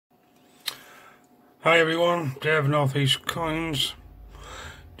Hi everyone, Dave Northeast Coins.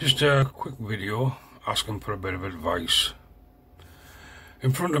 Just a quick video asking for a bit of advice.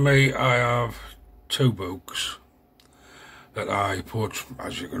 In front of me I have two books that I put,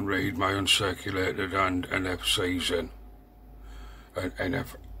 as you can read, my uncirculated and NFCs in. And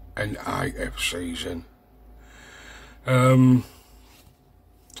NIFCs in.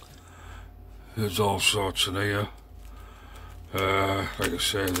 There's all sorts in here. Like I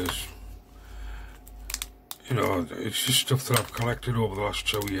say, there's, you know, it's just stuff that I've collected over the last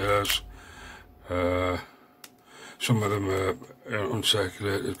 2 years. Some of them are in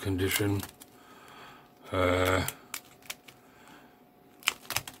uncirculated condition, and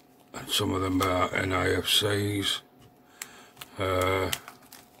some of them are NIFCs. I'm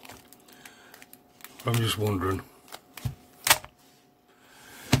just wondering,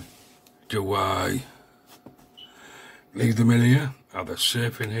 do I leave them in here? Are they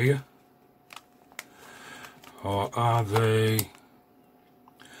safe in here? Or are they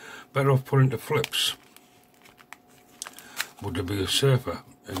better off put into flips? Would they be safer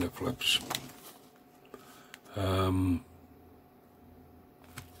in the flips? I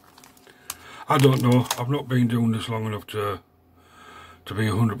don't know. I've not been doing this long enough to be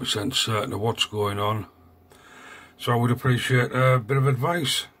 100% certain of what's going on. So I would appreciate a bit of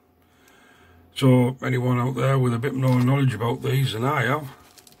advice. So anyone out there with a bit more knowledge about these than I have,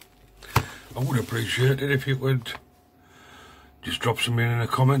 I would appreciate it if you would just drop some in the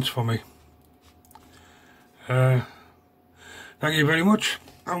comments for me. Thank you very much,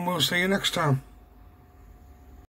 and we'll see you next time.